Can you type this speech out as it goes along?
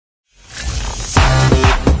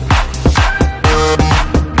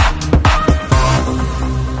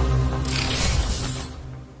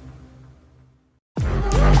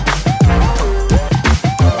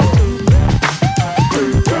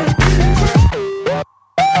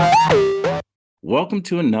Welcome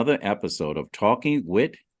to another episode of Talking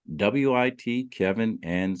with WIT Kevin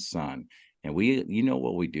and Son. And you know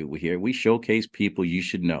what we do here. We showcase people you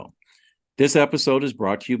should know. This episode is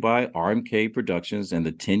brought to you by RMK Productions and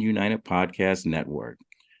the 10 United Podcast Network.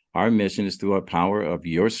 Our mission is through the power of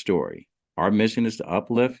your story. Our mission is to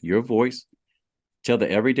uplift your voice, tell the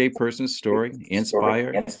everyday person's story,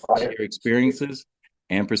 inspire, share experiences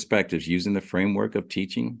and perspectives using the framework of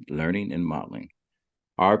teaching, learning, and modeling.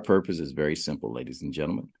 Our purpose is very simple, ladies and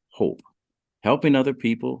gentlemen. Hope. Helping other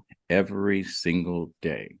people every single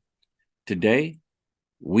day. Today,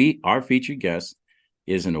 our featured guest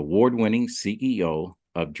is an award-winning CEO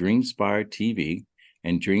of Dreamspire TV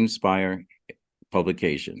and Dreamspire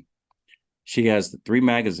Publication. She has 3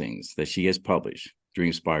 magazines that she has published: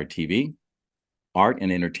 Dreamspire TV, Art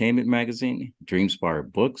and Entertainment Magazine,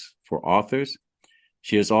 Dreamspire Books for authors.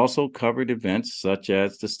 She has also covered events such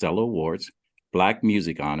as the Stella Awards, Black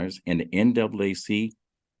Music Honors, and the NAAC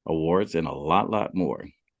Awards, and a lot more.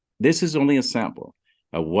 This is only a sample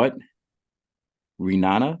of what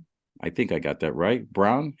Renata, I think I got that right,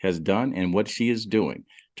 Brown has done and what she is doing.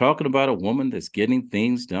 Talking about a woman that's getting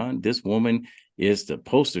things done. This woman is the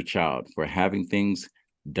poster child for having things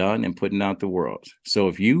done and putting out the world. So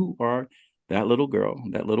if you are that little girl,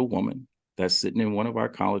 that little woman that's sitting in one of our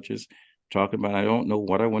colleges talking about, I don't know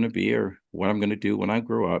what I want to be or what I'm going to do when I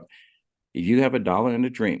grow up. If you have $1 and a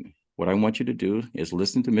dream, what I want you to do is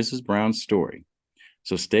listen to Mrs. Brown's story.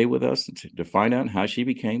 So stay with us to find out how she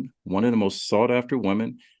became one of the most sought after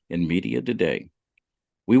women in media today.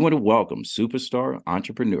 We want to welcome superstar,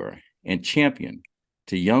 entrepreneur, and champion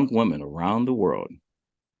to young women around the world,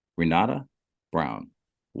 Renata Brown.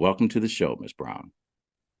 Welcome to the show, Ms. Brown.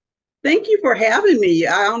 Thank you for having me.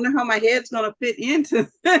 I don't know how my head's going to fit into,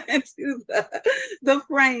 the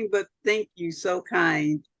frame, but thank you. So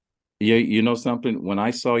kind. You know something? When I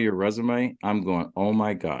saw your resume, I'm going, oh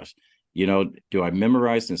my gosh. Do I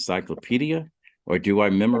memorize the encyclopedia or do I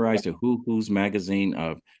memorize the Who's magazine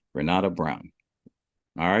of Renata Brown?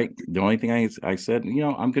 All right. The only thing I said,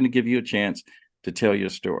 I'm going to give you a chance to tell your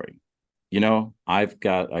story. I've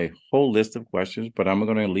got a whole list of questions, but I'm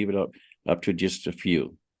going to leave it up to just a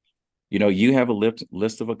few. You have a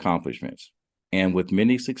list of accomplishments, and with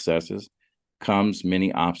many successes comes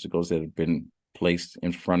many obstacles that have been placed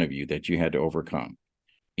in front of you that you had to overcome.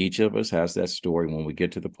 Each of us has that story when we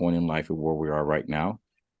get to the point in life of where we are right now.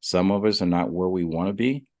 Some of us are not where we want to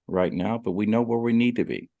be right now, but we know where we need to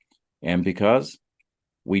be. And because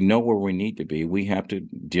we know where we need to be, we have to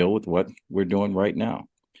deal with what we're doing right now.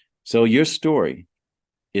 So your story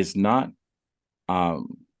is not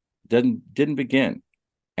didn't begin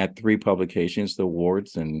at 3 publications, the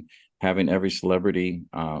awards, and having every celebrity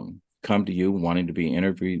come to you wanting to be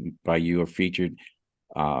interviewed by you or featured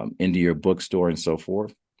into your bookstore and so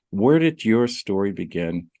forth. Where did your story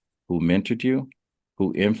begin? Who mentored you?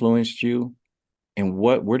 Who influenced you? And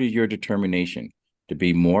where did your determination to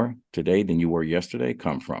be more today than you were yesterday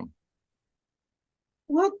come from?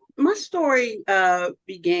 Well, my story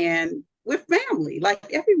began with family,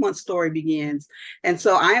 like everyone's story begins. And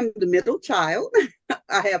so I am the middle child.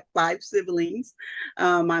 I have 5 siblings,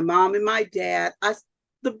 my mom and my dad.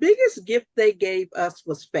 The biggest gift they gave us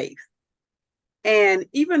was faith. And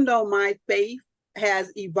even though my faith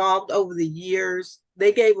has evolved over the years,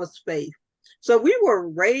 they gave us faith. So we were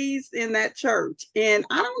raised in that church. And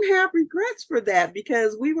I don't have regrets for that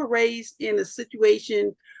because we were raised in a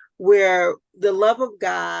situation where the love of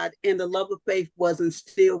God and the love of faith was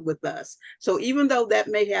instilled with us. So even though that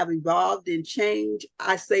may have evolved and changed,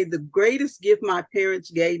 I say the greatest gift my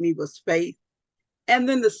parents gave me was faith. And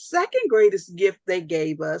then the second greatest gift they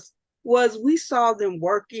gave us was we saw them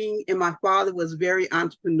working, and my father was very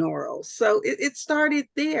entrepreneurial. So it started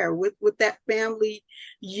there with that family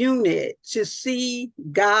unit to see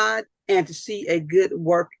God and to see a good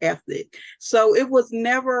work ethic. So it was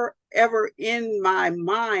never ever in my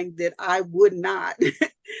mind that I would not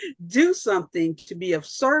do something to be of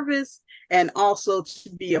service and also to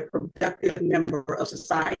be a productive member of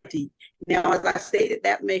society. Now, as I stated,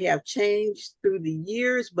 that may have changed through the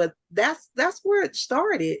years, but that's where it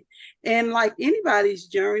started. And like anybody's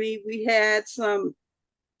journey, we had some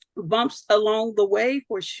bumps along the way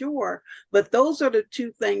for sure, but those are the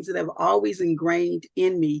 2 things that have always ingrained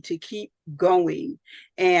in me to keep going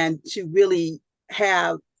and to really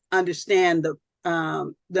have understand the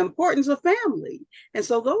importance of family. And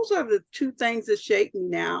so those are the 2 things that shape me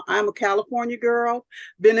now. I'm a California girl,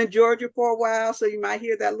 been in Georgia for a while, so you might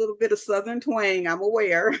hear that little bit of Southern twang. I'm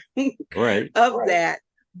aware Right. of that.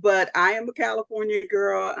 But I am a California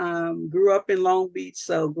girl, grew up in Long Beach,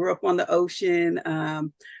 so grew up on the ocean,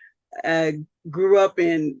 uh, grew up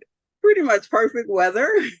in pretty much perfect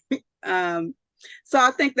weather. um, so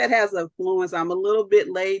I think that has an influence. I'm a little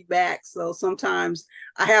bit laid back, so sometimes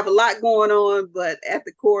I have a lot going on, but at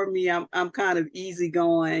the core of me, I'm kind of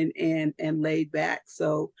easygoing and laid back.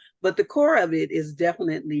 So, but the core of it is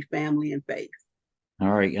definitely family and faith.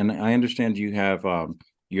 All right, and I understand you have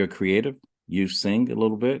you're creative. You sing a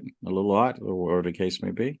little bit, a little lot, or the case may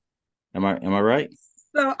be. Am I right?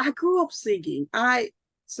 So I grew up singing.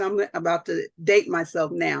 So I'm about to date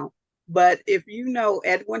myself now, but if you know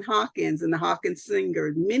Edwin Hawkins and the Hawkins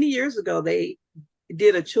Singers, many years ago they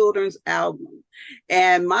did a children's album,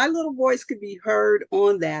 and my little voice could be heard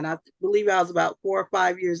on that. I believe I was about 4 or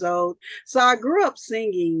 5 years old. So I grew up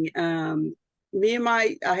singing. Me and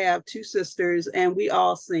I have two sisters, and we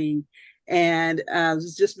all sing, and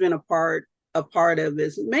it's just been a part of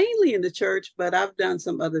it, mainly in the church, but I've done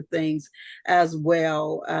some other things as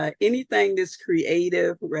well. Anything that's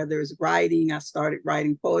creative, whether it's writing, I started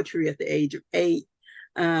writing poetry at the age of 8.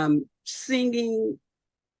 Singing,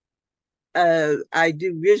 I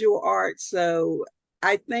do visual art. So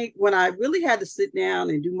I think when I really had to sit down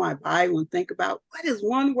and do my bio and think about what is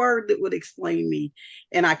one word that would explain me,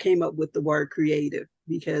 and I came up with the word creative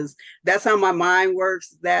because that's how my mind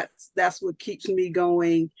works. That's what keeps me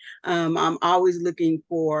going. I'm always looking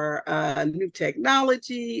for new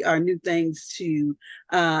technology or new things to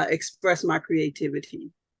express my creativity.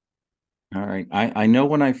 All right. I know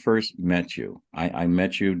when I first met you, I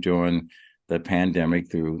met you during the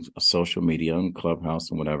pandemic through social media and Clubhouse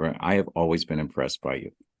and whatever. I have always been impressed by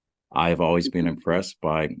you. I have always been impressed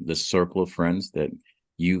by the circle of friends that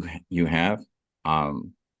you have.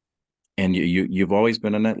 Um, and you've always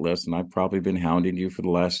been on that list, and I've probably been hounding you for the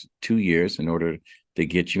last 2 years in order to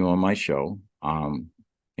get you on my show.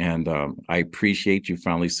 And I appreciate you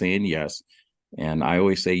finally saying yes. And I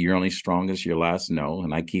always say you're only strong as your last no,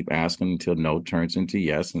 and I keep asking until no turns into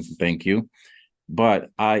yes. And thank you. But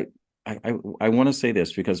I want to say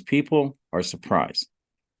this because people are surprised.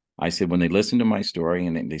 I said when they listen to my story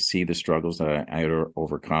and they see the struggles that I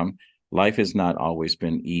overcome, life has not always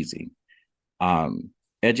been easy.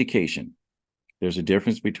 Education. There's a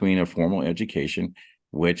difference between a formal education,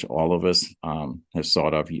 which all of us have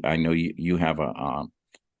sought of. I know you have a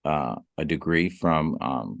degree from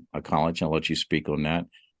a college. I'll let you speak on that.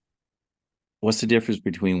 What's the difference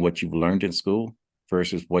between what you've learned in school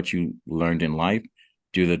versus what you learned in life?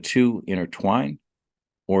 Do the two intertwine,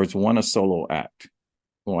 or is one a solo act?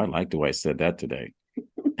 Oh, I like the way I said that today.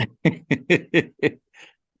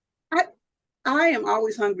 I, I am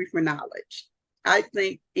always hungry for knowledge. I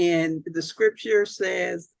think in the scripture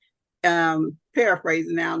says,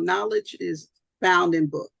 paraphrasing now, knowledge is found in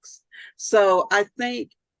books. So I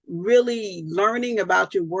think really learning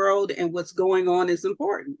about your world and what's going on is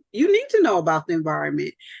important. You need to know about the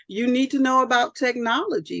environment. You need to know about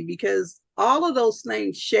technology because all of those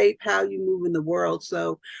things shape how you move in the world.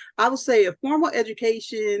 So I would say a formal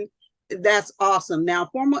education, that's awesome. Now,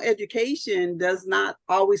 formal education does not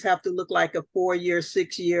always have to look like a 4 year,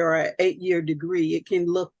 6 year, or 8 year degree. It can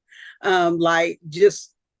look like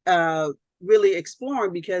just really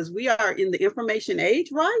exploring because we are in the information age,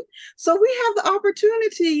 right? So we have the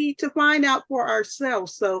opportunity to find out for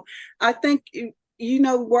ourselves. So I think,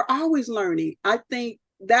 we're always learning. I think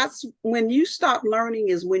that's when you stop learning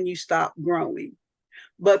is when you stop growing.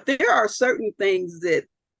 But there are certain things that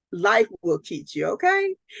life will teach you, okay?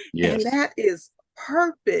 And Yes. that is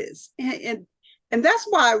purpose. And that's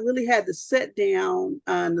why I really had to sit down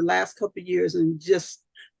in the last couple of years and just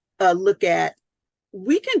look at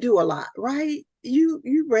we can do a lot, right? You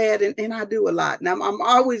read and I do a lot. And I'm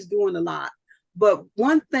always doing a lot. But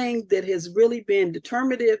one thing that has really been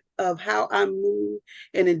determinative of how I move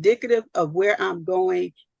and indicative of where I'm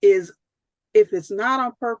going is if it's not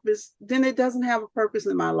on purpose, then it doesn't have a purpose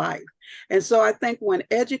in my life. And so I think when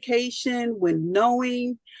education, when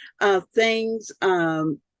knowing things,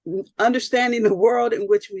 understanding the world in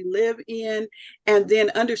which we live in, and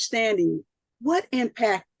then understanding what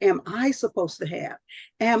impact am I supposed to have?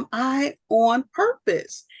 Am I on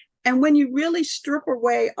purpose? And when you really strip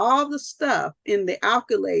away all the stuff in the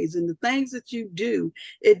accolades and the things that you do,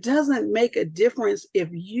 it doesn't make a difference if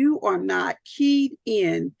you are not keyed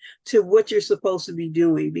in to what you're supposed to be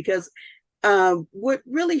doing. Because what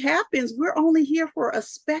really happens, we're only here for a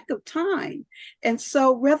speck of time. And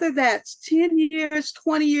so whether that's 10 years,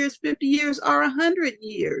 20 years, 50 years, or 100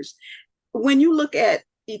 years, when you look at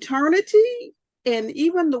eternity, And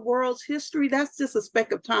even the world's history, that's just a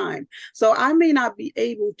speck of time. So I may not be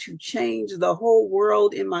able to change the whole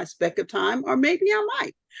world in my speck of time, or maybe I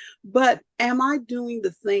might. But am I doing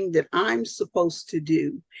the thing that I'm supposed to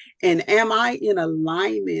do? And am I in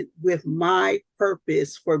alignment with my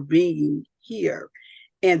purpose for being here?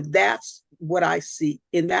 And that's what I see.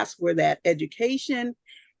 And that's where that education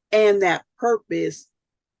and that purpose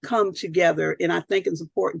come together. And I think it's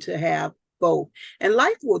important to have both. And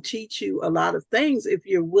life will teach you a lot of things if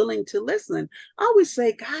you're willing to listen. I always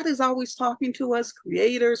say God is always talking to us,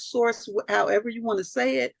 creator, source, however you want to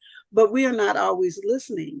say it, but we are not always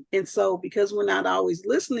listening. And so, because we're not always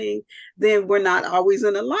listening, then we're not always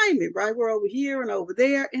in alignment, right? We're over here and over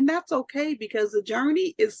there. And that's okay, because the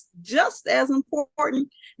journey is just as important,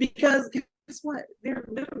 because guess what? There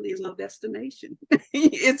literally is no destination.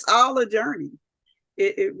 It's all a journey.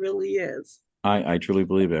 It really is. I truly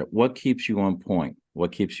believe that. What keeps you on point?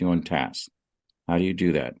 What keeps you on task? How do you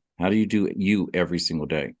do that? How do you do you every single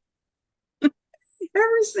day?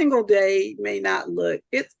 Every single day may not look.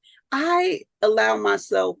 It's I allow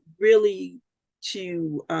myself really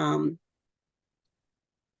to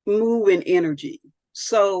move in energy.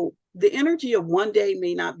 So the energy of one day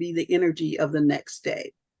may not be the energy of the next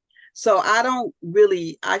day. So I don't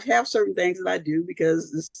really, I have certain things that I do because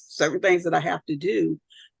there's certain things that I have to do.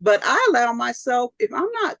 But I allow myself, if I'm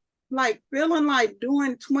not like feeling like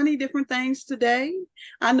doing 20 different things today,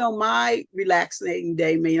 I know my relaxing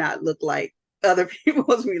day may not look like other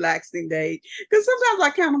people's relaxing day. Because sometimes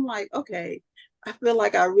I count, I'm like, okay, I feel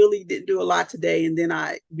like I really didn't do a lot today. And then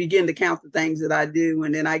I begin to count the things that I do.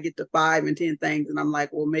 And then I get to 5 and 10 things. And I'm like,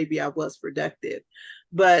 well, maybe I was productive.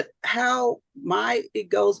 But how it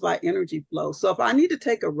goes by energy flow. So if I need to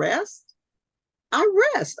take a rest, I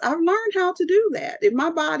rest. I've learned how to do that. If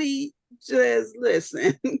my body says,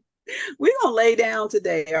 listen, we're going to lay down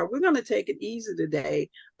today, or we're going to take it easy today,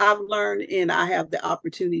 I've learned, and I have the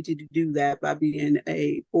opportunity to do that by being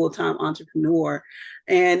a full-time entrepreneur.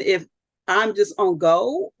 And if I'm just on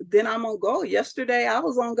go, then I'm on go. Yesterday, I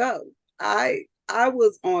was on go. I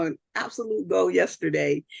was on absolute go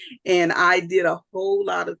yesterday, and I did a whole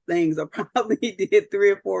lot of things. I probably did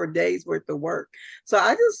 3 or 4 days worth of work. So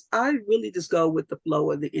I really just go with the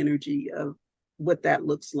flow of the energy of what that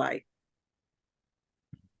looks like.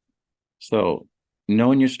 So,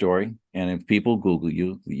 knowing your story, and if people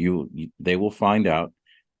Google they will find out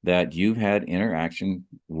that you've had interactions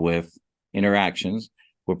with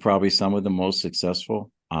probably some of the most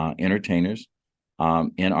successful entertainers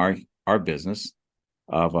in our business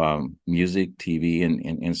of music, TV,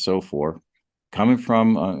 and so forth, coming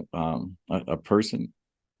from a person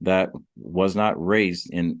that was not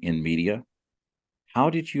raised in media. How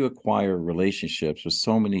did you acquire relationships with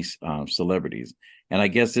so many celebrities? And I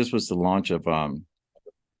guess this was the launch of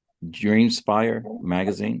Dreamspire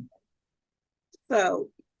magazine. So,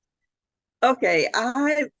 okay,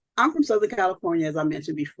 I'm from Southern California, as I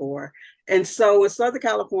mentioned before, and so in Southern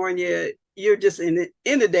California, you're just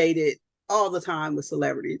inundated all the time with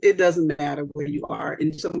celebrities. It doesn't matter where you are,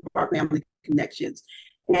 in some of our family connections.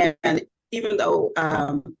 And even though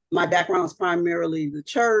my background is primarily the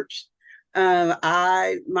church,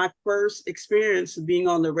 my first experience being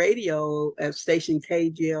on the radio at station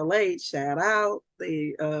KGLH, shout out,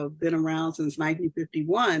 they been around since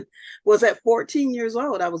 1951, was at 14 years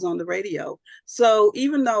old. I was on the radio. So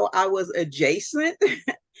even though I was adjacent,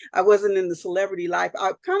 I wasn't in the celebrity life.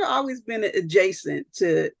 I've kind of always been adjacent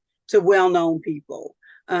to well-known people.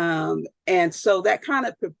 And so that kind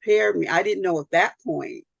of prepared me. I didn't know at that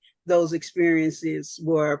point those experiences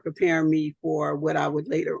were preparing me for what I would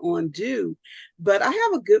later on do. But I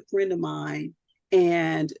have a good friend of mine.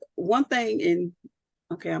 And one thing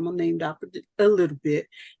okay, I'm gonna name drop a little bit.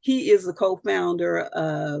 He is the co-founder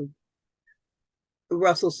of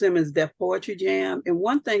Russell Simmons' Deaf Poetry Jam. And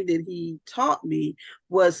one thing that he taught me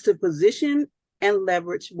was to position and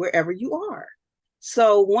leverage wherever you are.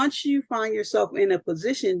 So once you find yourself in a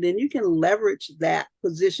position, then you can leverage that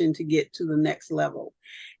position to get to the next level.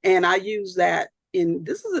 And I use that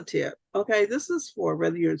this is a tip. Okay. This is for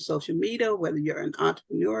whether you're in social media, whether you're in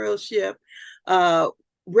entrepreneurship,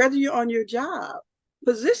 whether you're on your job,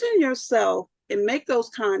 position yourself and make those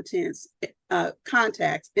contacts,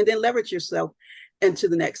 and then leverage yourself into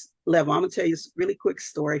the next level. I'm gonna tell you a really quick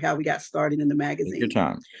story how we got started in the magazine. Take your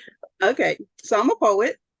time. Okay, so I'm a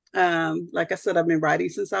poet. Like I said, I've been writing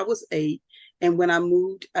since I was 8. And when I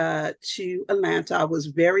moved to Atlanta, I was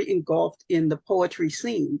very engulfed in the poetry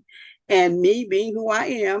scene. And me being who I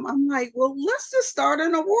am, I'm like, well, let's just start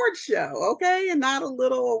an award show, okay? And not a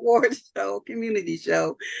little award show, community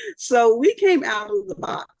show. So we came out of the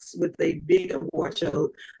box with a big award show.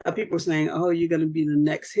 People were saying, oh, you're going to be the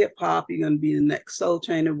next hip hop, you're going to be the next Soul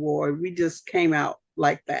Train Award. We just came out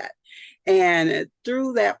like that. And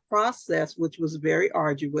through that process, which was very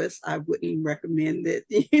arduous, I wouldn't recommend it,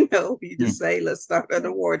 you Hmm. just say, let's start an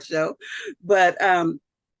award show. But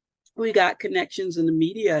we got connections in the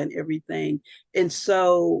media and everything. And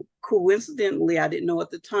so coincidentally, I didn't know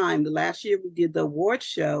at the time, the last year we did the award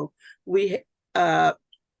show, we uh,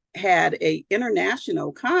 had a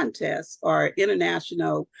international contest or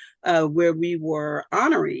international where we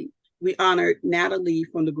honored Natalie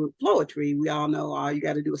from the group Poetry. We all know all you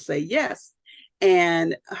got to do is say yes.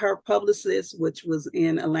 And her publicist, which was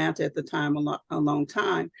in Atlanta at the time, a long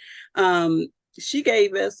time, um, she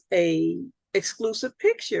gave us a exclusive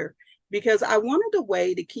picture because I wanted a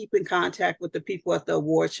way to keep in contact with the people at the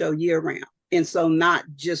award show year round. And so not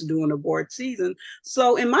just doing award season.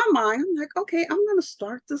 So in my mind, I'm like, okay, I'm going to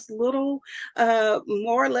start this little,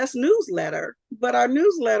 more or less newsletter. But our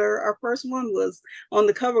newsletter, our first one was on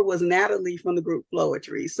the cover was Natalie from the group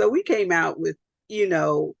Poetry. So we came out with,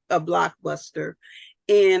 a blockbuster.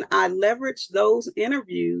 And I leveraged those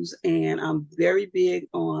interviews, and I'm very big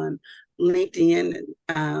on LinkedIn.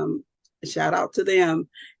 Shout out to them.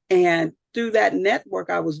 And through that network,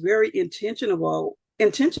 I was very intentional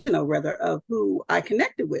rather, of who I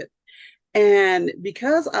connected with. And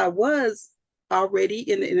because I was already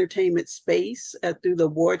in the entertainment space through the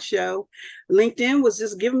award show, LinkedIn was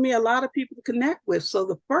just giving me a lot of people to connect with. So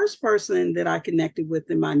the first person that I connected with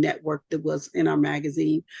in my network that was in our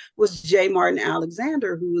magazine was J. Martin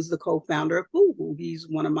Alexander, who was the co-founder of Google. He's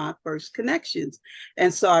one of my first connections.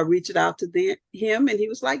 And so I reached out to him, and he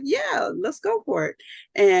was like, yeah, let's go for it.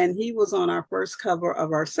 And he was on our first cover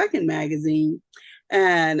of our second magazine.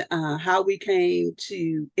 And how we came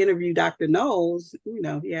to interview Dr. Knowles,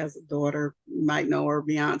 he has a daughter, you might know her,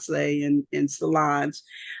 Beyonce, and Solange.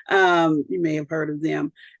 You may have heard of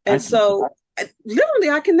them. I And think so. so literally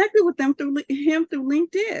I connected with them through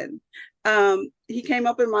LinkedIn. He came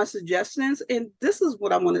up in my suggestions, and this is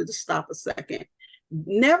what I wanted to stop a second.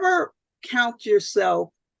 Never count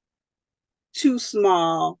yourself too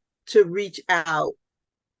small to reach out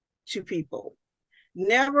to people.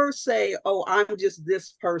 Never say, oh, I'm just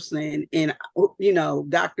this person, and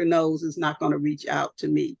Dr. Knows is not going to reach out to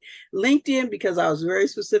me. LinkedIn, because I was very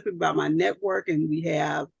specific about my network, and we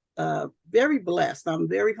have very blessed, I'm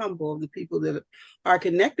very humble of the people that are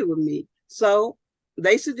connected with me. So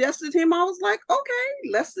they suggested him. I was like, okay,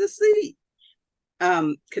 let's just see.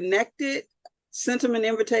 Connected, sent him an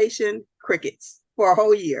invitation, crickets for a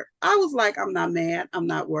whole year. I was like, I'm not mad, I'm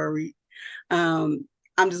not worried. um,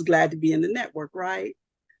 I'm just glad to be in the network, right?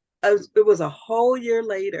 It was a whole year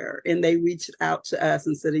later, and they reached out to us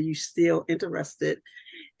and said, are you still interested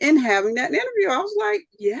in having that interview? I was like,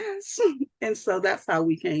 yes. And so that's how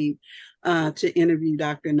we came to interview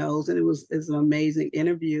Dr. Knows. And it's an amazing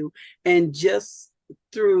interview. And just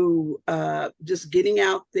through just getting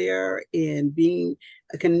out there and being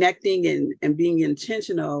connecting and being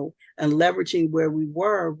intentional and leveraging where we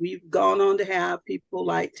were, we've gone on to have people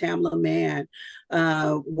like Tamla Mann.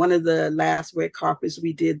 One of the last red carpets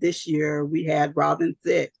we did this year, we had Robin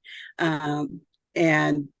Thicke,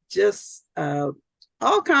 and just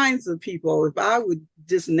all kinds of people. If I would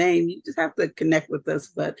just name, you just have to connect with us.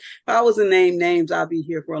 But if I was to name names, I'll be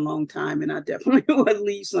here for a long time, and I definitely would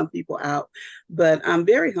leave some people out. But I'm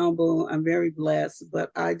very humble, I'm very blessed, but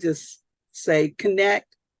I just say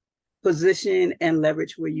connect, position, and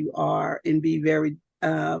leverage where you are, and be very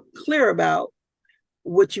clear about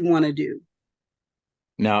what you want to do.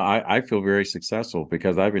 Now, I feel very successful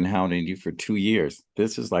because I've been hounding you for 2 years.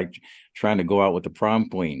 This is like trying to go out with the prom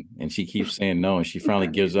queen, and she keeps saying no, and she finally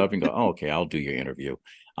gives up and go, oh, okay, I'll do your interview.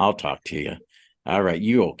 I'll talk to you. All right,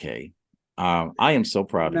 you okay. I am so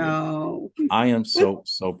proud of you. No. I am so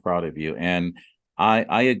proud of you. And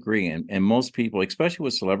I agree. And most people, especially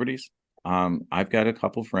with celebrities, I've got a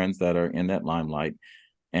couple friends that are in that limelight.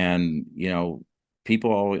 And,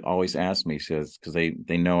 people always ask me, says, because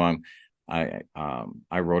they know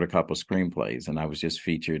I wrote a couple screenplays, and I was just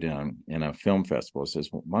featured in a film festival. It says,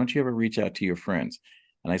 well, why don't you ever reach out to your friends?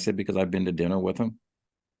 And I said, because I've been to dinner with them,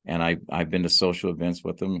 and I've been to social events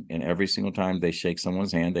with them, and every single time they shake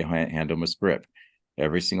someone's hand, they hand them a script.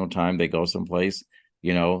 Every single time they go someplace,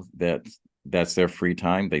 that's their free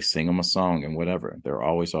time. They sing them a song and whatever. They're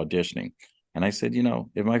always auditioning. And I said,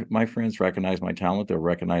 if my friends recognize my talent, they'll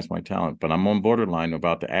recognize my talent. But I'm on borderline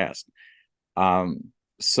about to ask.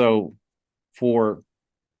 So for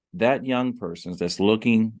that young person that's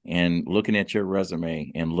looking at your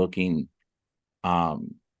resume and looking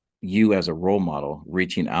um you as a role model,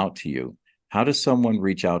 reaching out to you, how does someone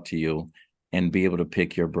reach out to you and be able to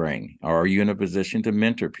pick your brain? Or are you in a position to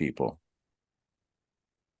mentor people?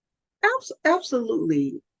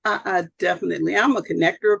 Absolutely. I definitely, I'm a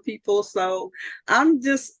connector of people. So I'm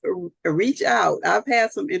just reach out. I've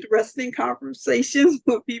had some interesting conversations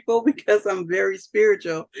with people because I'm very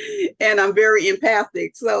spiritual and I'm very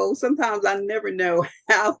empathic. So sometimes I never know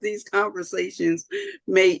how these conversations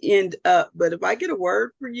may end up. But if I get a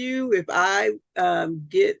word for you, if I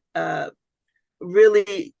get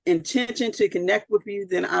really intention to connect with you,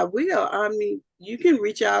 then I will. I mean, you can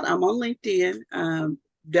reach out. I'm on LinkedIn.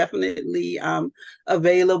 Definitely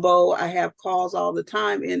available. I have calls all the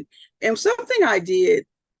time. And something I did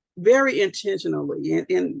very intentionally,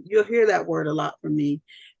 and you'll hear that word a lot from me,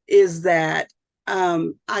 is that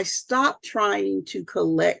I stopped trying to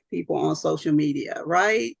collect people on social media,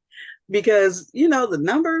 right? Because the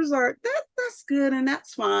numbers are that's good and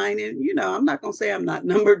that's fine, and I'm not going to say I'm not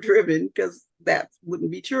number driven, because that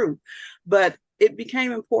wouldn't be true, but it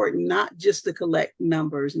became important not just to collect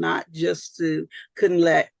numbers, not just to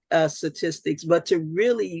collect statistics, but to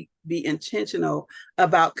really be intentional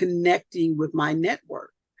about connecting with my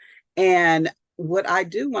network. And what I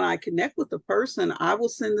do when I connect with a person, I will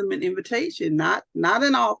send them an invitation, not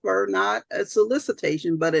an offer, not a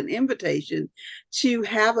solicitation, but an invitation to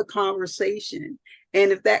have a conversation.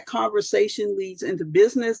 And if that conversation leads into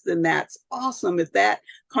business, then that's awesome. If that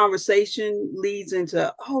conversation leads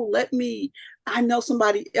into, oh, I know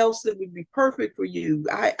somebody else that would be perfect for you.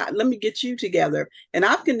 Let me get you together. And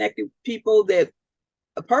I've connected people that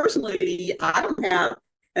personally, I don't have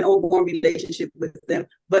an ongoing relationship with them,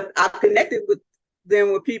 but I've connected with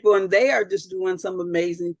them with people and they are just doing some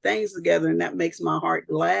amazing things together. And that makes my heart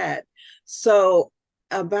glad. So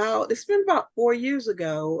it's been about 4 years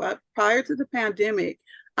ago, prior to the pandemic,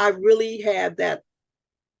 I really had that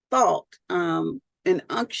thought, an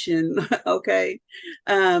unction, okay,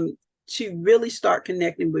 to really start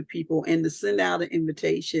connecting with people and to send out an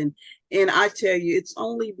invitation. And I tell you, it's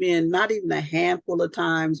only been not even a handful of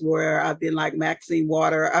times where I've been like Maxine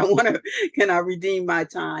Water, can I redeem my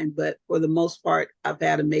time? But for the most part, I've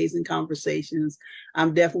had amazing conversations.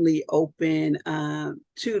 I'm definitely open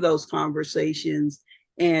to those conversations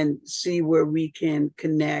and see where we can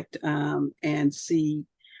connect, and see,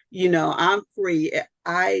 I'm free.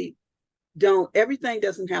 I don't, everything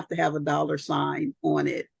doesn't have to have a dollar sign on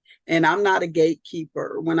it. And I'm not a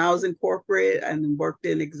gatekeeper. When I was in corporate and worked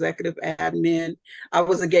in executive admin, I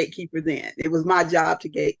was a gatekeeper then. It was my job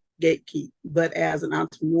to gatekeep. But as an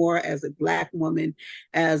entrepreneur, as a Black woman,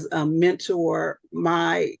 as a mentor,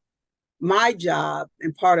 my job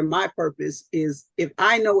and part of my purpose is, if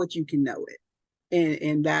I know it, you can know it.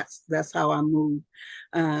 And that's how I move,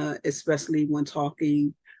 especially when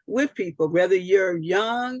talking with people, whether you're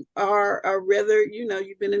young or whether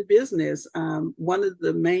you've been in business. One of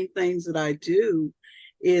the main things that I do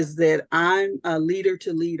is that I'm a leader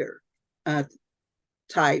to leader uh,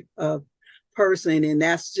 type of person, and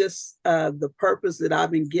that's just the purpose that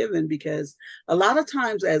I've been given, because a lot of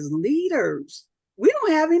times as leaders, we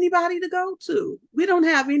don't have anybody to go to. We don't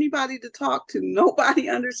have anybody to talk to. Nobody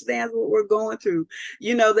understands what we're going through.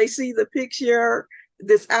 They see the picture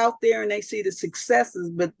that's out there and they see the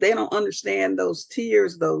successes, but they don't understand those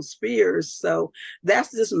tears, those fears. So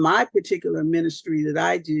that's just my particular ministry that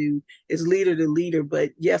I do, is leader to leader.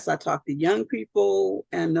 But yes, I talk to young people,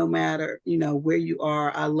 and no matter, where you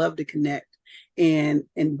are, I love to connect and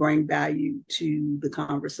bring value to the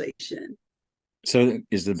conversation. So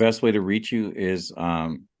is the best way to reach you is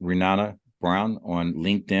Renata Brown on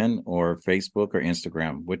LinkedIn or Facebook or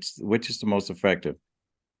Instagram? Which is the most effective?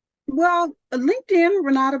 Well, LinkedIn,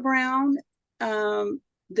 Renata Brown, um,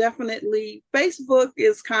 definitely. Facebook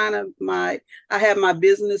is kind of I have my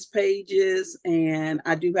business pages and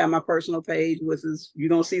I do have my personal page, which is, you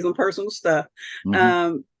don't see some personal stuff.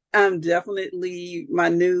 Mm-hmm. I'm definitely, my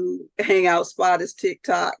new hangout spot is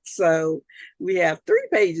TikTok. So we have 3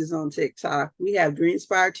 pages on TikTok. We have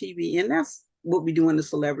Dreamspire TV, and that's what we do in the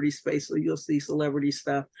celebrity space. So you'll see celebrity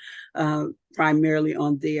stuff primarily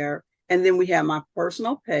on there. And then we have my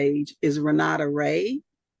personal page is Renata Ray,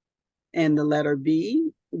 and the letter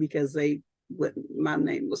B, because my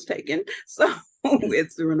name was taken. So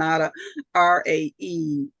it's Renata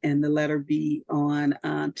RAE and the letter B on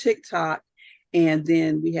TikTok. And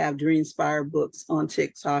then we have Dreamspire Books on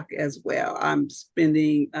TikTok as well. I'm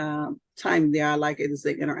spending time there. I like it as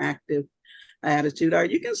an interactive attitude. Or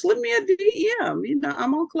you can slip me a DM.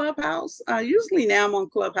 I'm on Clubhouse. Usually now I'm on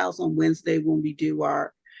Clubhouse on Wednesday when we do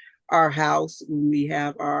our our house when we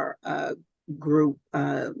have our group.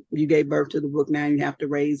 You gave birth to the book, now you have to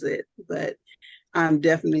raise it. But I'm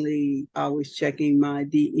definitely always checking my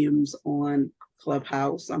DMs on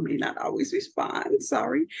Clubhouse. I may not always respond,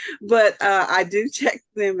 sorry, but I do check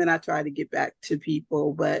them and I try to get back to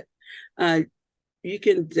people. But uh, you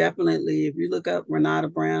can definitely, if you look up Renata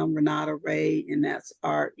Brown, Renata Ray, and that's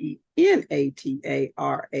Renatarae,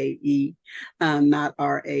 not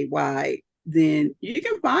Ray, then you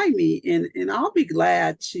can find me and I'll be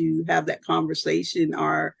glad to have that conversation,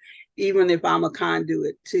 or even if I'm a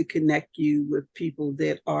conduit to connect you with people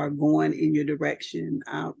that are going in your direction.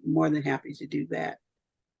 I'm more than happy to do that.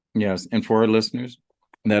 Yes. And for our listeners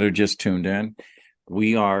that are just tuned in,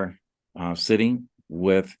 we are sitting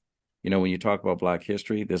with, when you talk about Black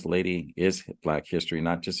history, this lady is Black history,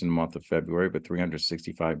 not just in the month of February, but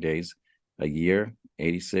 365 days a year,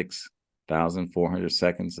 86,400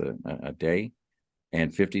 seconds a day,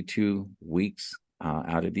 and 52 weeks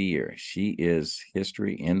out of the year. She is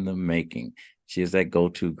history in the making. She is that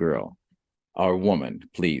go-to girl. Or woman,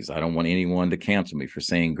 please. I don't want anyone to cancel me for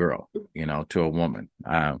saying girl, to a woman.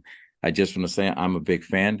 I just want to say I'm a big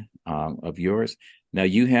fan of yours. Now,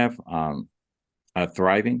 you have a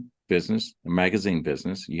thriving business, a magazine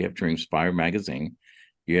business. You have Dreamspire magazine.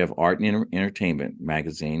 You have Art and Entertainment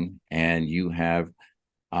magazine, and you have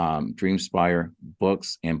Dreamspire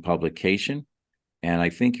books and publication. And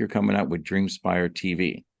I think you're coming out with Dreamspire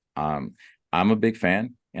TV. I'm a big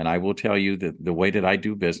fan, and I will tell you that the way that I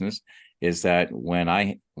do business is that when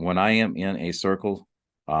I am in a circle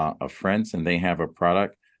of friends and they have a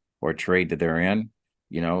product or trade that they're in,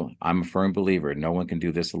 I'm a firm believer no one can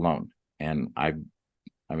do this alone. And I'm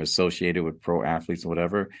associated with pro athletes or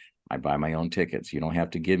whatever. I buy my own tickets. You don't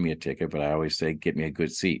have to give me a ticket, but I always say get me a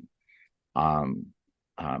good seat.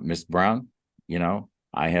 Miss Brown,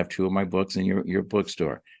 I have 2 of my books in your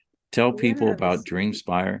bookstore. Tell people about Yes.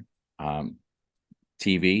 Dreamspire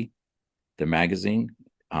TV, the magazine,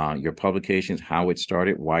 your publications, how it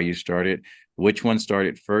started, why you started, which one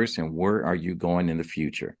started first, and where are you going in the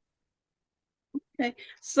future? Okay.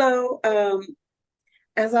 So,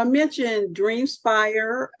 as I mentioned,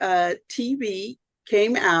 Dreamspire TV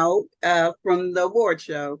came out from the award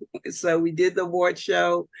show. So we did the award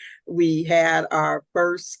show. We had our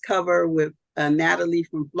first cover with Natalie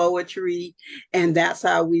from Floetry, and that's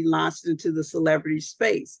how we launched into the celebrity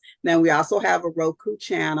space. Now we also have a Roku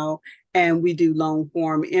channel, and we do long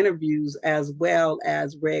form interviews as well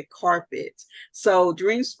as red carpets. So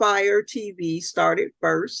Dreamspire TV started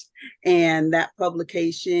first, and that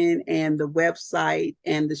publication and the website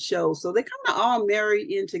and the show. So they kind of all marry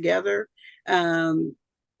in together. Um,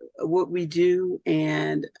 what we do,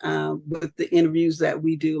 and with the interviews that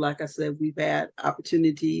we do, like I said, we've had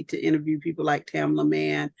opportunity to interview people like Tamla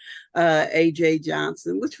Mann, AJ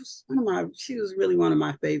Johnson, which was she was really one of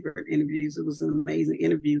my favorite interviews. It was an amazing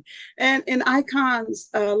interview. And icons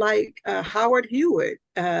like Howard Hewitt,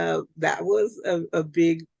 that was a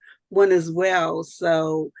big one as well.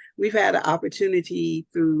 So we've had an opportunity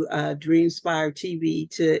through Dreamspire TV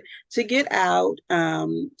to get out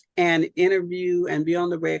and interview and be on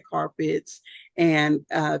the red carpets and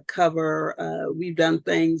cover. We've done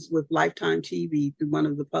things with Lifetime TV through one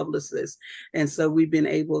of the publicists. And so we've been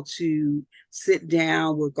able to sit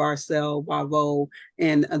down with Garcelle Wavo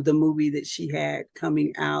and the movie that she had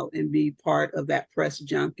coming out and be part of that press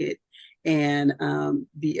junket and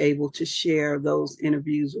be able to share those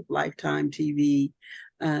interviews with Lifetime TV.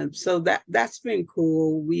 So that's been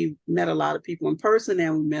cool. We've met a lot of people in person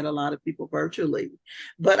and we met a lot of people virtually.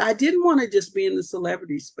 But I didn't want to just be in the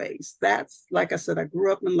celebrity space. That's, like I said, I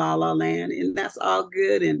grew up in La La Land, and that's all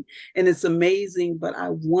good and it's amazing. But I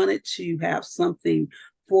wanted to have something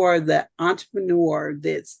for the entrepreneur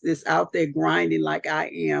that's out there grinding like I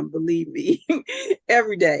am, believe me,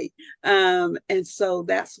 every day. And so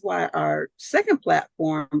that's why our second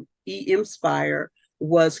platform, eMspire,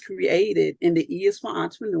 was created, and the E is for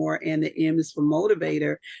entrepreneur and the M is for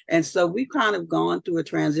motivator. And so we've kind of gone through a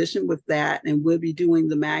transition with that, and we'll be doing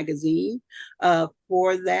the magazine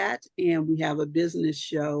for that. And we have a business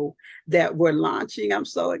show that we're launching. I'm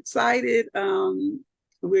so excited.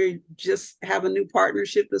 We just have a new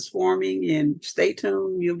partnership that's forming, and stay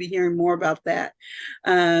tuned. You'll be hearing more about that.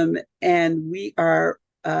 And we are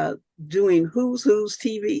doing Who's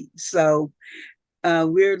TV. So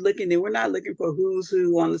we're looking, and we're not looking for who's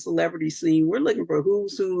who on the celebrity scene. We're looking for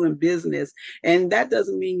who's who in business, and that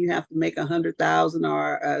doesn't mean you have to make 100,000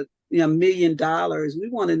 or $1 million. We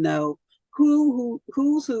want to know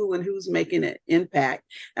who's who and who's making an impact.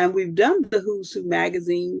 And we've done the Who's Who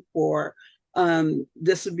magazine for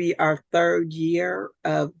this would be our 3rd year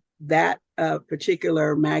of that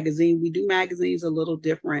particular magazine. We do magazines a little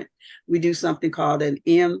different. We do something called an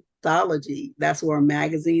anthology. That's where a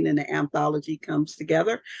magazine and an anthology comes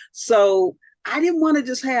together. So I didn't want to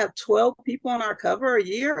just have 12 people on our cover a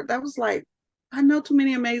year. That was like, I know too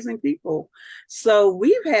many amazing people. So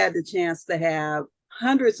we've had the chance to have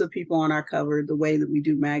hundreds of people on our cover the way that we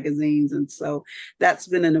do magazines. And so that's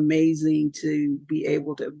been an amazing to be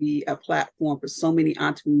able to be a platform for so many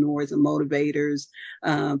entrepreneurs and motivators,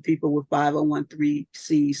 people with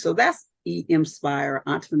 501c. So that's Inspire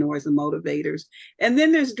Entrepreneurs and Motivators. And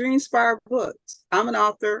then there's Dreamspire Books. I'm an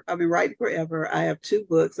author. I've been writing forever. I have 2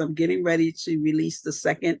 books. I'm getting ready to release the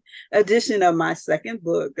second edition of my second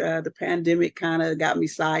book. The pandemic kind of got me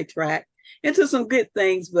sidetracked into some good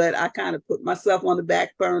things, but I kind of put myself on the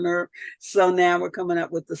back burner. So now we're coming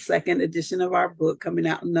up with the second edition of our book coming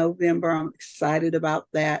out in November. I'm excited about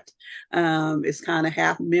that. It's kind of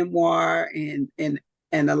half memoir and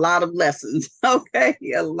a lot of lessons. Okay,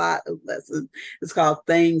 a lot of lessons. It's called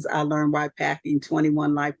Things I Learned by Packing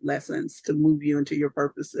 21 Life Lessons to Move You into Your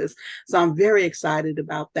Purposes. So I'm very excited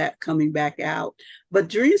about that coming back out. But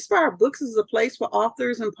Dreamspire Books is a place for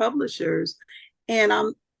authors and publishers. And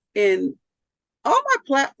I'm in all my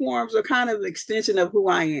platforms are kind of an extension of who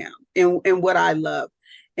I am and what I love.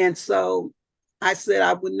 And so I said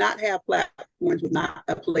I would not have platforms with not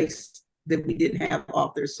a place that we didn't have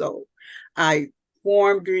authors. So I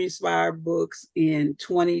formed Dreamspire Books in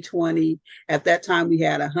 2020. At that time, we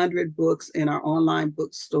had 100 books in our online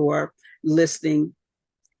bookstore listing.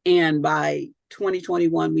 And by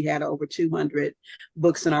 2021, we had over 200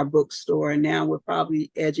 books in our bookstore. And now we're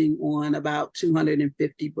probably edging on about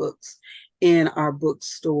 250 books in our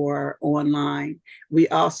bookstore online. We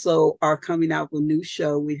also are coming out with a new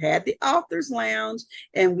show. We had the Authors Lounge,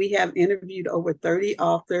 and we have interviewed over 30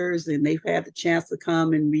 authors, and they've had the chance to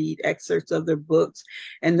come and read excerpts of their books.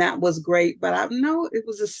 And that was great. But I know it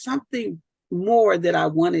was just something more that I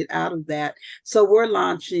wanted out of that. So we're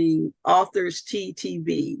launching Authors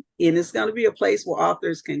TTV, and it's going to be a place where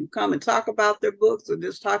authors can come and talk about their books or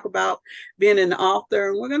just talk about being an author.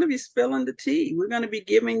 And we're going to be spilling the tea. We're going to be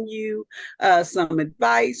giving you some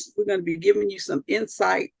advice. We're going to be giving you some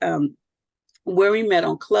insight. Where we met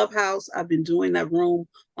on Clubhouse. I've been doing that room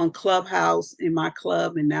on Clubhouse in my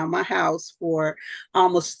club and now my house for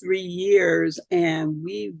almost 3 years. And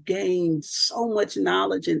we've gained so much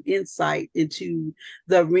knowledge and insight into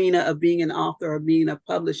the arena of being an author or being a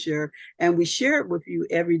publisher. And we share it with you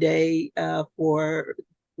every day for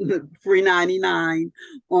free 99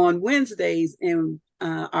 on Wednesdays. And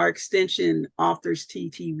our extension Authors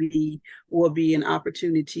TTV will be an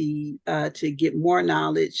opportunity to get more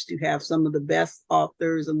knowledge, to have some of the best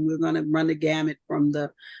authors, and we're going to run the gamut from the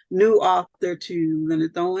new author to going to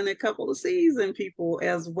throw in a couple of seasoned people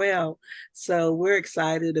as well. So we're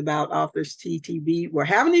excited about Authors TTV. We're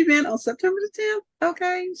having an event on September the 10th.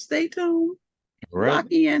 Okay, stay tuned. Right.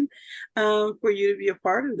 Lock in for you to be a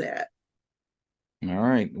part of that. All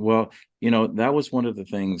right. Well, that was one of the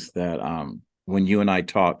things that when you and I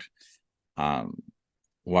talked while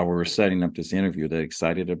we were setting up this interview that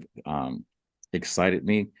excited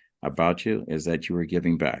me about you is that you were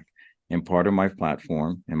giving back. And part of my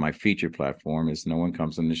platform and my featured platform is no one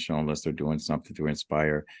comes on the show unless they're doing something to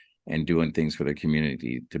inspire and doing things for the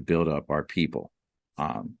community to build up our people.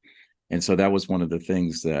 And so that was one of the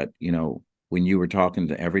things that, when you were talking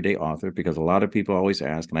to everyday author, because a lot of people always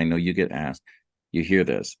ask, and I know you get asked, you hear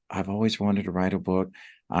this, I've always wanted to write a book.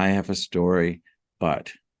 I have a story,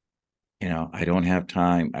 but, I don't have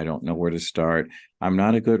time. I don't know where to start. I'm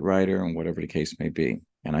not a good writer, and whatever the case may be.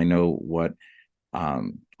 And I know what I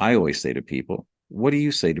always say to people. What do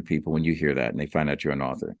you say to people when you hear that and they find out you're an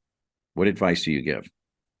author? What advice do you give?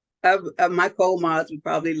 My co-mods would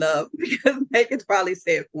probably love because they could probably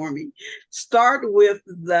say it for me. Start with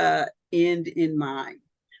the end in mind.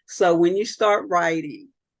 So when you start writing,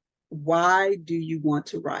 why do you want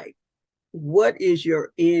to write? What is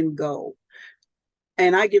your end goal?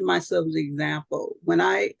 And I give myself an example. When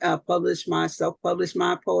I self-published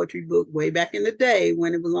my poetry book way back in the day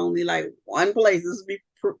when it was only like one place, this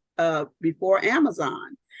was before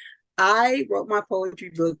Amazon. I wrote my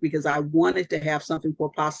poetry book because I wanted to have something for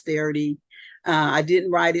posterity. I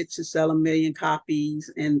didn't write it to sell 1 million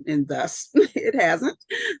copies, and thus it hasn't.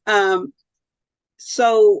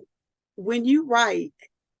 So when you write,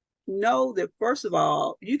 know that first of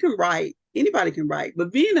all, you can write, anybody can write,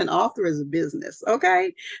 but being an author is a business,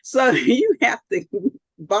 okay? So you have to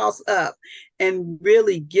boss up and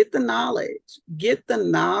really get the knowledge,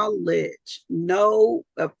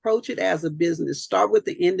 approach it as a business, start with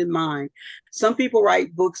the end in mind. Some people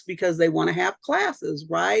write books because they want to have classes,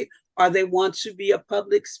 right? or they want to be a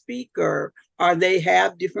public speaker, or they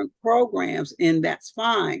have different programs, and that's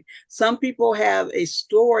fine. Some people have a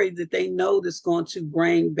story that they know that's going to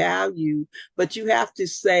bring value, but you have to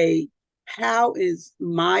say, how is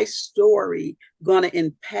my story going to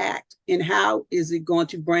impact, and how is it going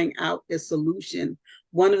to bring out a solution?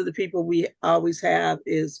 One of the people we always have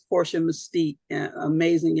is Portia Mystique, an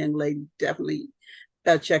amazing young lady. Definitely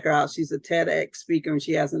check her out. She's a TEDx speaker and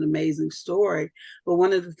she has an amazing story. But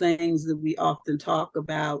one of the things that we often talk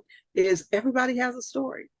about is everybody has a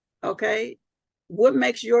story. Okay. What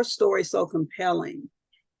makes your story so compelling?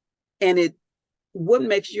 And what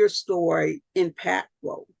makes your story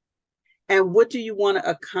impactful? And what do you want to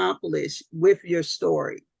accomplish with your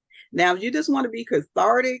story? Now, if you just want to be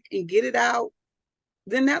cathartic and get it out,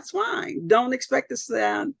 then that's fine. Don't expect to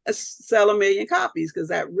sell a million copies, because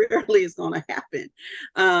that rarely is going to happen.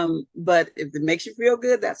 But if it makes you feel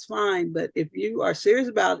good, that's fine. But if you are serious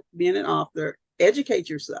about being an author, educate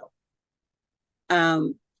yourself.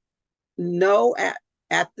 Know at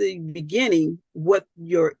the beginning what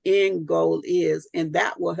your end goal is, and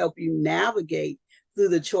that will help you navigate through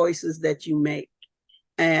the choices that you make.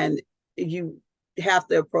 And you have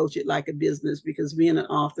to approach it like a business, because being an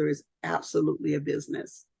author is absolutely a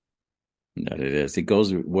business. That it is. It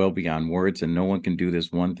goes well beyond words, and no one can do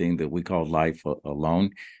this one thing that we call life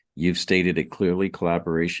alone. You've stated it clearly.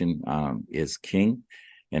 Collaboration is king,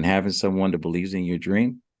 and having someone that believes in your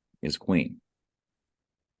dream is queen.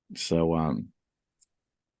 So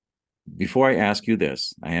before I ask you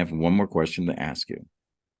this, I have one more question to ask you.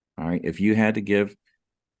 All right. If you had to give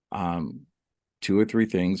 2 or 3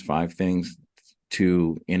 things, 5 things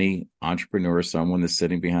to any entrepreneur, someone that's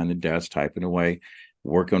sitting behind the desk, typing away,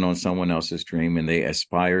 working on someone else's dream, and they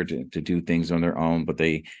aspire to do things on their own, but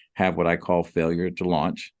they have what I call failure to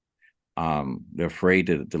launch. They're afraid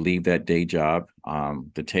to leave that day job,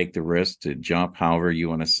 to take the risk, to jump, however you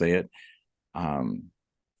want to say it.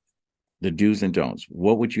 The do's and don'ts.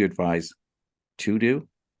 What would you advise to do?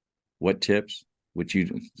 What tips would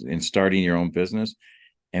you, in starting your own business,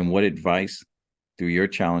 and what advice through your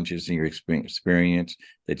challenges and your experience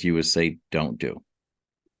that you would say don't do?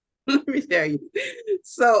 Let me tell you.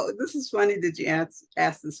 So this is funny that you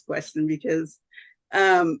ask this question, because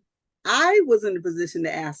I was in a position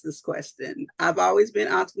to ask this question. I've always been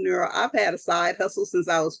entrepreneurial. I've had a side hustle since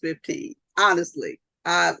I was 15. Honestly,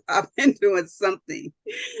 I've been doing something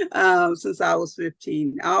since I was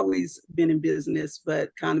 15. I've always been in business, but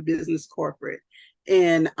kind of business corporate.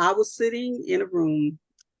 And I was sitting in a room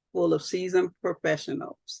full of seasoned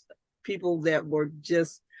professionals, people that were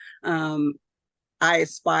just, I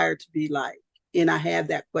aspired to be like. And I had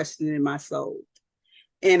that question in my soul.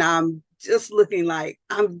 And I'm just looking like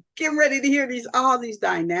I'm getting ready to hear all these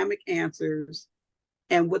dynamic answers.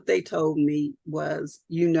 And what they told me was,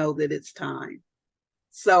 you know that it's time.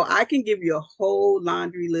 So I can give you a whole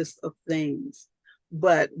laundry list of things.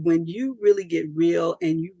 But when you really get real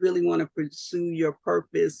and you really want to pursue your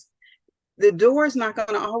purpose, the door is not going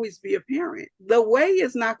to always be apparent. The way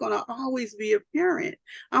is not going to always be apparent.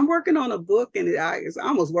 I'm working on a book, and it's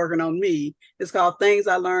almost working on me. It's called Things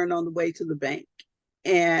I Learned on the Way to the Bank.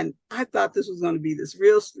 And I thought this was going to be this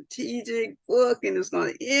real strategic book, and it's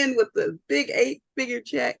going to end with the big 8-figure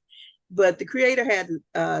check. But the creator had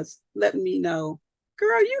to let me know,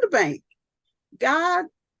 girl, you the bank. God,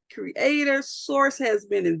 creator, source has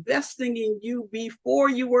been investing in you before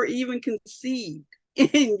you were even conceived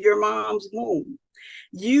in your mom's womb.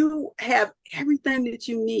 You have everything that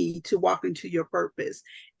you need to walk into your purpose.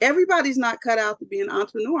 Everybody's not cut out to be an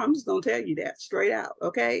entrepreneur. I'm just going to tell you that straight out.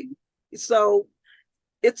 Okay. So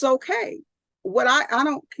it's okay. I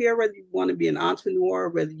don't care whether you want to be an entrepreneur,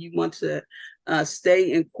 whether you want to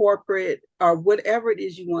stay in corporate, or whatever it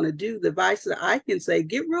is you want to do. The advice that I can say,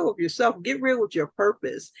 get real with yourself, get real with your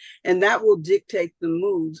purpose, and that will dictate the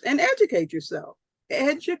moves. And educate yourself.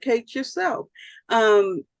 Educate yourself.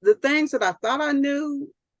 The things that I thought I knew,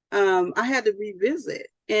 I had to revisit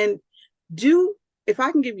and do. If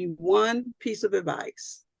I can give you one piece of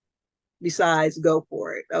advice, besides go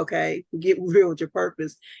for it, okay, get real with your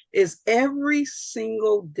purpose, is every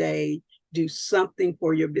single day do something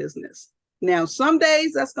for your business. Now, some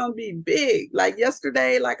days that's going to be big. Like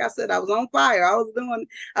yesterday, like I said, I was on fire. I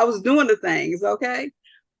was doing the things, okay?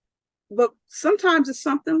 But sometimes it's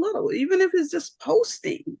something little, even if it's just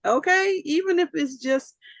posting, okay? Even if it's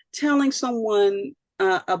just telling someone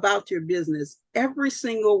about your business. Every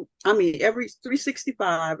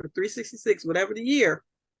 365 or 366, whatever the year,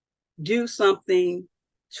 do something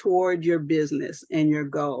toward your business and your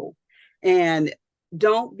goal. And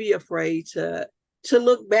don't be afraid to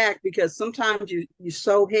look back, because sometimes you're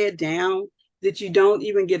so head down that you don't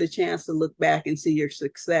even get a chance to look back and see your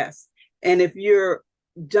success. And if you're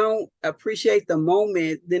don't appreciate the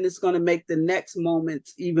moment, then it's going to make the next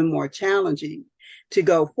moments even more challenging to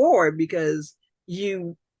go forward, because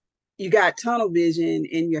you got tunnel vision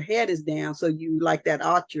and your head is down. So you like that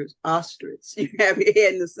ostrich, you have your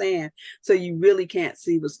head in the sand. So you really can't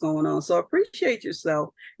see what's going on. So appreciate yourself,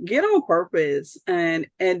 get on purpose, and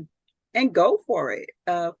go for it,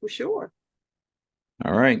 for sure.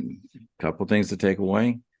 All right. Couple things to take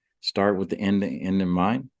away. Start with the end in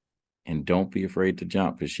mind, and don't be afraid to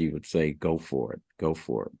jump, as she would say, go for it. Go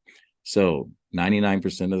for it. So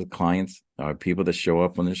 99% of the clients are people that show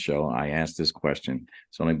up on the show. I asked this question.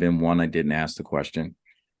 It's only been one I didn't ask the question.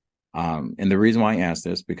 And the reason why I asked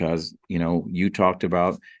this, because, you talked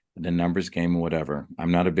about the numbers game or whatever.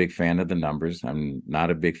 I'm not a big fan of the numbers. I'm not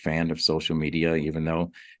a big fan of social media, even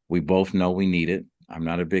though we both know we need it. I'm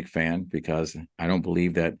not a big fan because I don't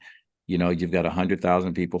believe that, you've got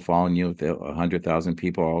 100,000 people following you. 100,000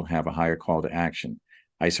 people all have a higher call to action.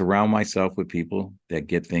 I surround myself with people that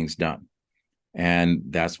get things done. And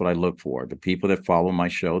that's what I look for. The people that follow my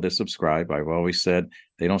show, that subscribe, I've always said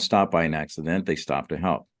they don't stop by an accident. They stop to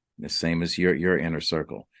help. The same as your inner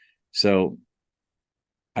circle. So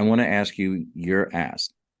I want to ask you your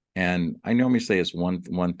ask. And I normally say it's one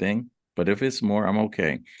thing, but if it's more, I'm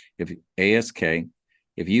okay. If ASK,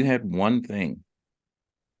 if you had one thing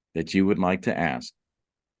that you would like to ask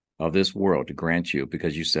of this world to grant you,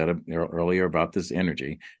 because you said earlier about this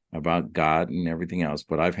energy, about God and everything else,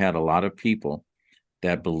 but I've had a lot of people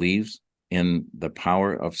that believes in the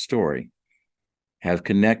power of story, have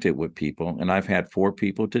connected with people, and I've had 4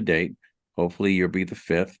 people to date. Hopefully you'll be the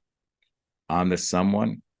 5th on the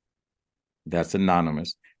someone that's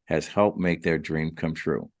anonymous has helped make their dream come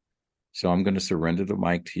true. So I'm going to surrender the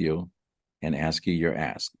mic to you and ask you your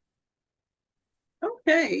ask.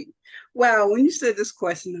 Okay. Wow. When you said this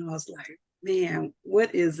question, I was like, man,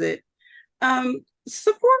 what is it?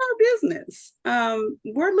 Support our business.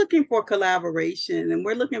 We're looking for collaboration, and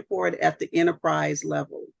we're looking for it at the enterprise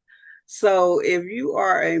level. So if you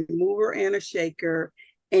are a mover and a shaker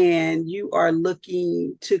and you are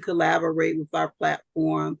looking to collaborate with our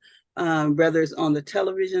platform, whether it's on the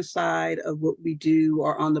television side of what we do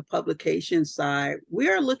or on the publication side, we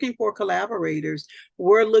are looking for collaborators.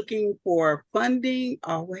 We're looking for funding,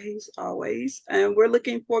 always, and we're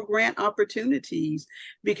looking for grant opportunities,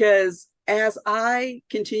 because as I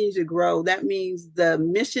continue to grow, that means the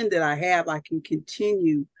mission that I have, I can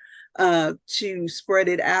continue to spread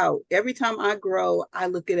it out. Every time I grow, I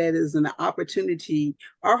look at it as an opportunity.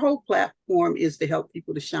 Our whole platform is to help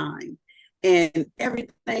people to shine. And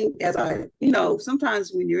everything, as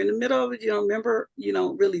sometimes when you're in the middle of it, you don't remember, you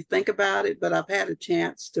don't really think about it, but I've had a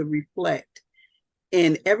chance to reflect.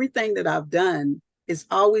 And everything that I've done has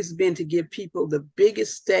always been to give people the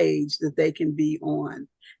biggest stage that they can be on.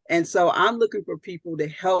 And so I'm looking for people to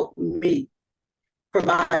help me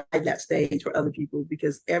provide that stage for other people,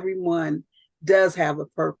 because everyone does have a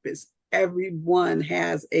purpose. Everyone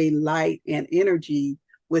has a light and energy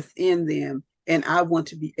within them. And I want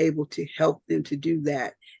to be able to help them to do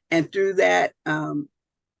that. And through that,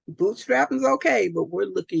 bootstrapping is okay, but we're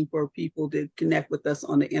looking for people to connect with us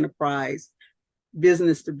on the enterprise,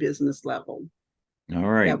 business to business level. All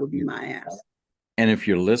right. That would be my ask. And if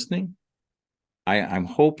you're listening, I'm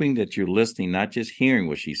hoping that you're listening, not just hearing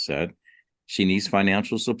what she said. She needs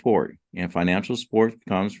financial support, and financial support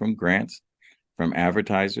comes from grants, from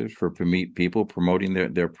advertisers, for people promoting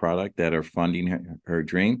their product that are funding her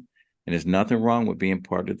dream. And there's nothing wrong with being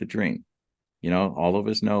part of the dream. All of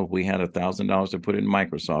us know if we had $1,000 to put in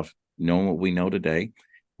Microsoft, knowing what we know today,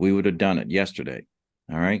 we would have done it yesterday.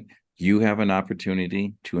 All right. You have an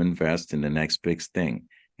opportunity to invest in the next big thing,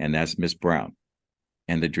 and that's Miss Brown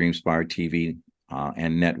and the Dreamspire TV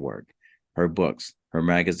and network, her books, her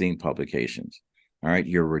magazine publications. All right.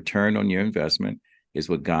 Your return on your investment is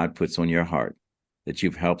what God puts on your heart, that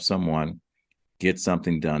you've helped someone get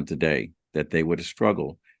something done today that they would have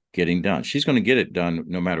struggled getting done. She's going to get it done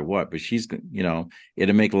no matter what, but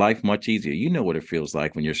it'll make life much easier. You know what it feels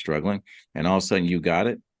like when you're struggling and all of a sudden you got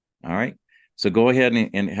it. All right. So go ahead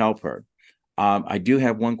and help her. I do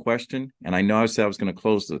have one question, and I know I said I was going to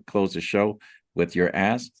close the show with your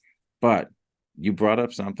ask, but you brought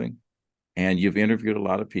up something, and you've interviewed a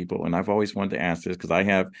lot of people, and I've always wanted to ask this because I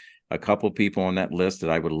have a couple people on that list that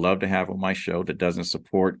I would love to have on my show that doesn't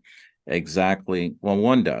support exactly, well,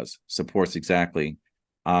 one does, supports exactly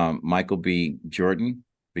Michael B. Jordan,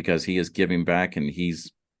 because he is giving back and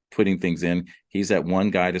he's putting things in. He's that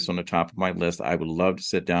one guy that's on the top of my list. I would love to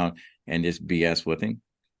sit down and just BS with him.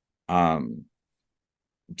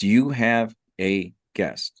 Do you have a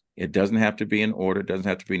guest. It doesn't have to be in order, doesn't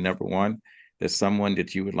have to be number one. There's someone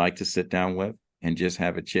that you would like to sit down with and just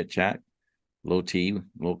have a chit chat, a little tea, a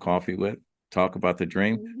little coffee with, talk about the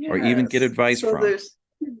dream, or even get Yes. advice So from.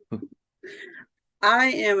 I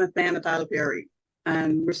am a fan of Tyler Perry,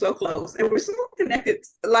 and we're so close and we're so connected.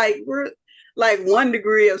 Like we're like 1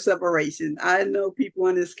 degree of separation. I know people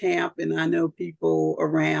in this camp and I know people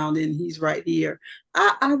around, and he's right here.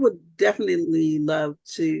 I would definitely love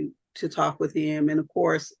to talk with him. And of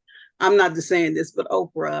course, I'm not just saying this, but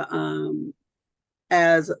Oprah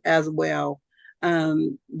as well.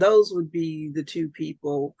 Those would be the two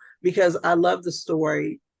people because I love the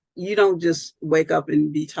story. You don't just wake up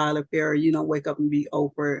and be Tyler Perry. You don't wake up and be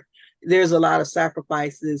Oprah. There's a lot of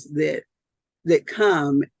sacrifices that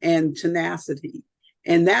come and tenacity.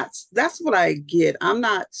 And that's what I get. I'm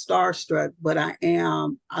not starstruck, but I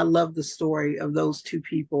am. I love the story of those two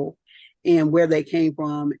people and where they came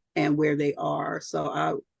from and where they are.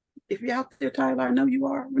 So if you're out there, Tyler, I know you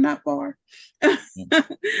are. We're not far. I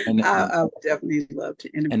would definitely love to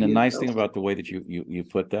and the interview nice thing those about the way that you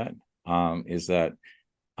put that is that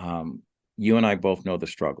you and I both know the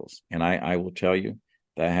struggles. And I will tell you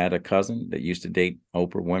that I had a cousin that used to date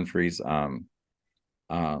Oprah Winfrey's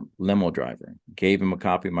limo driver, gave him a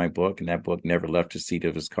copy of my book, and that book never left the seat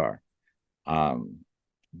of his car. Um,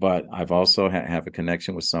 but I've also have a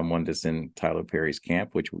connection with someone that's in Tyler Perry's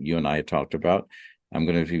camp, which you and I had talked about. I'm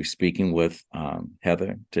going to be speaking with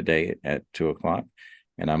Heather today at 2:00,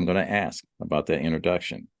 and I'm going to ask about that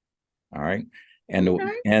introduction. All right. And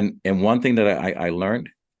Okay. and one thing that I learned,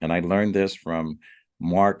 and I learned this from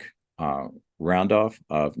Mark Roundoff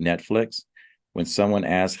of Netflix, when someone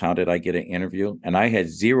asked, how did I get an interview? And I had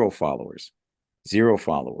zero followers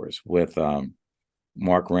with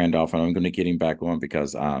Mark Randolph. And I'm going to get him back on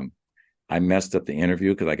because I messed up the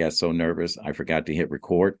interview because I got so nervous. I forgot to hit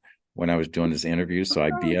record when I was doing this interview. So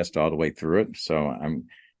I BS'd all the way through it. So I'm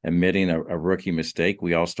admitting a rookie mistake.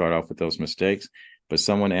 We all start off with those mistakes. But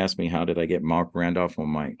someone asked me, how did I get Mark Randolph on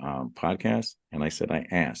my podcast? And I said, I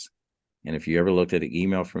asked. And if you ever looked at an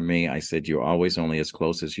email from me, I said, you're always only as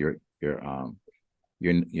close as your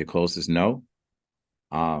closest know.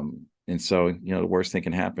 And so, the worst thing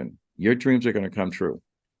can happen. Your dreams are going to come true.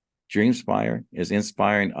 Dreamspire is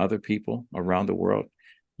inspiring other people around the world.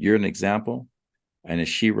 You're an example and a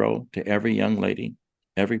shero to every young lady,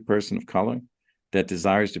 every person of color that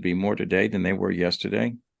desires to be more today than they were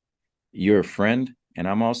yesterday. You're a friend, and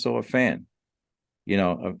I'm also a fan,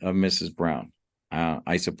 of Mrs. Brown.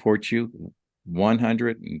 I support you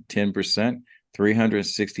 110%,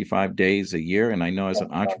 365 days a year. And I know as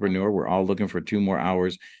an entrepreneur, we're all looking for 2 more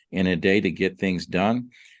hours in a day to get things done.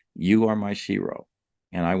 You are my shero.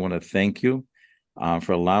 And I want to thank you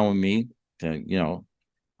for allowing me to,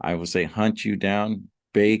 I would say, hunt you down,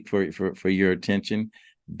 beg for your attention,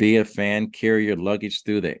 be a fan, carry your luggage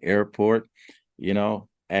through the airport.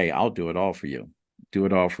 Hey, I'll do it all for you. Do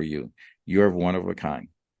it all for you. You're one of a kind.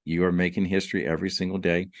 You are making history every single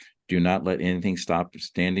day. Do not let anything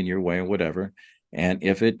stand in your way or whatever. And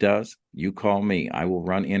if it does, you call me. I will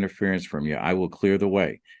run interference from you. I will clear the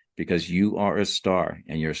way because you are a star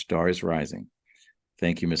and your star is rising.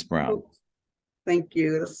 Thank you, Miss Brown. Thank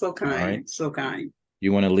you. That's so kind. All right. So kind.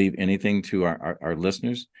 You want to leave anything to our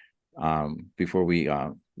listeners before we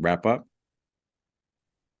wrap up?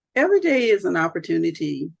 Every day is an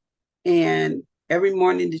opportunity, and every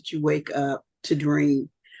morning that you wake up to dream.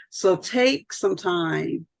 So take some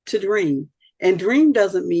time to dream. And dream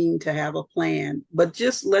doesn't mean to have a plan, but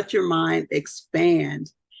just let your mind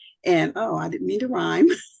expand. And I didn't mean to rhyme,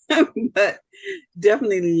 but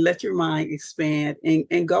definitely let your mind expand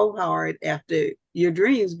and go hard after your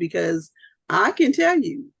dreams because I can tell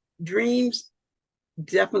you, dreams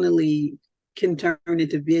definitely can turn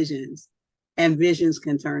into visions, and visions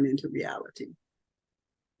can turn into reality.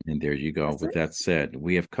 And there you go. That's With it. that said,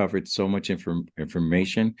 we have covered so much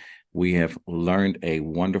information. We have learned a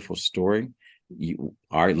wonderful story.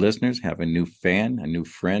 Our listeners have a new fan, a new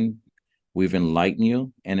friend. We've enlightened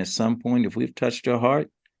you. And at some point, if we've touched your heart,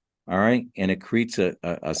 all right, and it creates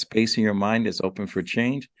a space in your mind that's open for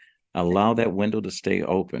change, allow that window to stay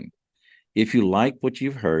open. If you like what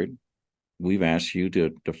you've heard, we've asked you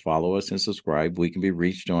to follow us and subscribe. We can be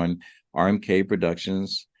reached on RMK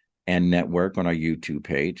Productions and Network on our YouTube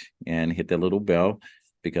page, and hit that little bell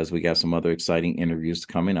because we got some other exciting interviews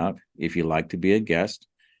coming up. If you'd like to be a guest,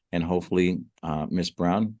 and hopefully, Miss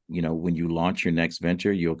Brown, when you launch your next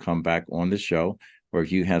venture, you'll come back on the show. Or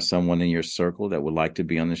if you have someone in your circle that would like to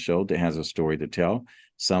be on the show that has a story to tell,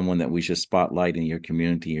 someone that we should spotlight in your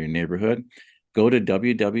community, your neighborhood, go to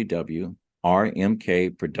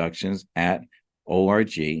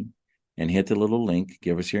www.rmkproductions.org and hit the little link.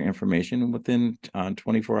 Give us your information, and within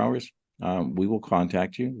 24 hours, we will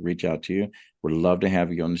contact you, reach out to you. We'd love to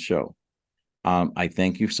have you on the show. I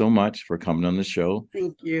thank you so much for coming on the show.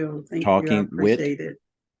 Thank you. Thank you. I Talking with appreciate it.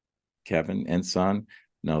 Kevin and Son.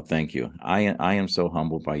 No, thank you. I am so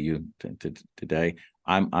humbled by you today.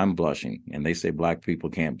 I'm blushing, and they say Black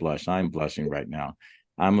people can't blush. I'm blushing right now.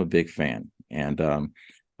 I'm a big fan, and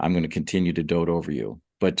I'm going to continue to dote over you.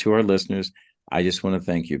 But to our listeners, I just want to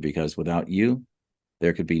thank you, because without you,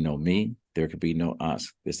 there could be no me, there could be no us.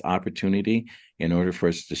 This opportunity, in order for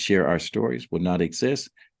us to share our stories, would not exist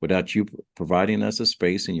without you providing us a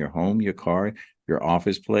space in your home, your car, your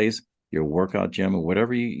office place, your workout gym, or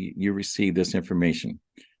whatever you receive this information.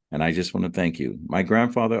 And I just want to thank you. My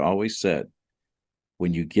grandfather always said,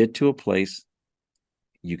 when you get to a place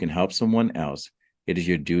you can help someone else, it is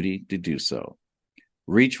your duty to do so.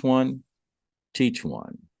 Reach one, teach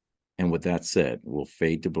one. And with that said, we'll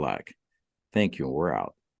fade to black. Thank you. We're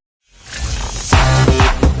out.